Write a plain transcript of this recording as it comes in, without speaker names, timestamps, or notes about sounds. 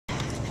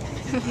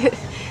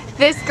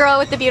This girl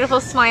with the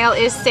beautiful smile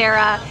is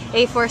Sarah,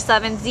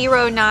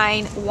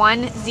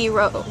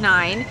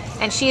 A4709109,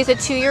 and she is a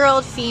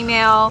 2-year-old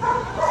female,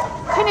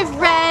 kind of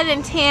red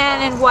and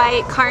tan and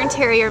white Cairn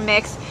Terrier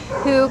mix,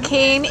 who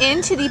came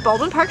into the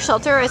Baldwin Park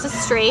shelter as a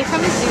stray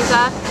from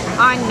Azusa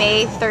on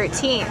May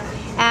 13th.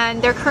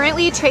 And they're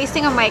currently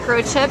tracing a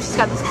microchip. She's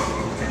got this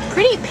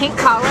pretty pink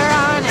collar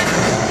on and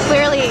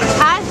clearly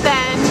has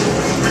been,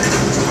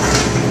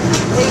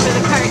 wait for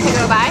the cart to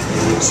go by,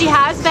 she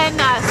has been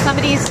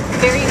somebody's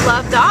very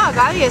loved dog,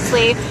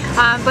 obviously,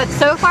 but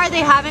so far they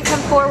haven't come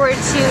forward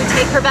to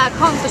take her back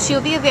home, so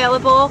she'll be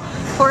available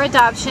for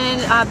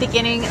adoption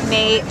beginning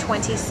May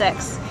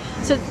 26th.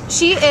 So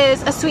she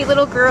is a sweet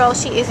little girl.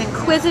 She is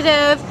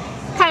inquisitive,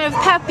 kind of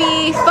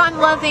peppy,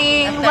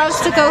 fun-loving, loves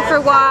to go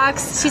for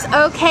walks. She's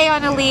okay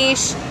on a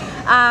leash.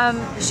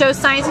 Shows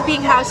signs of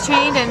being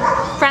house-trained and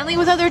friendly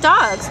with other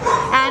dogs.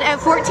 And at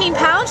 14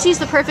 pounds, she's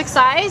the perfect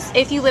size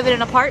if you live in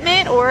an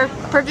apartment, or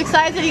perfect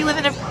size if you live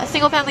in a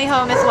single-family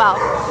home as well.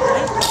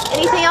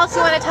 Anything else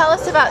you want to tell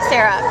us about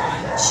Sarah?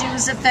 She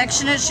was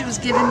affectionate. She was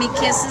giving me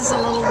kisses a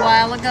little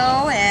while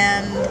ago,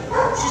 and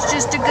she's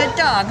just a good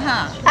dog,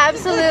 huh?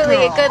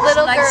 Absolutely, a good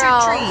little girl. She likes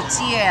her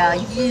treats, yeah.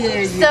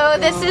 So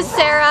this is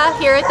Sarah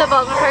here at the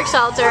Baldwin Park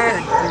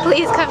shelter.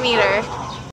 Please come meet her.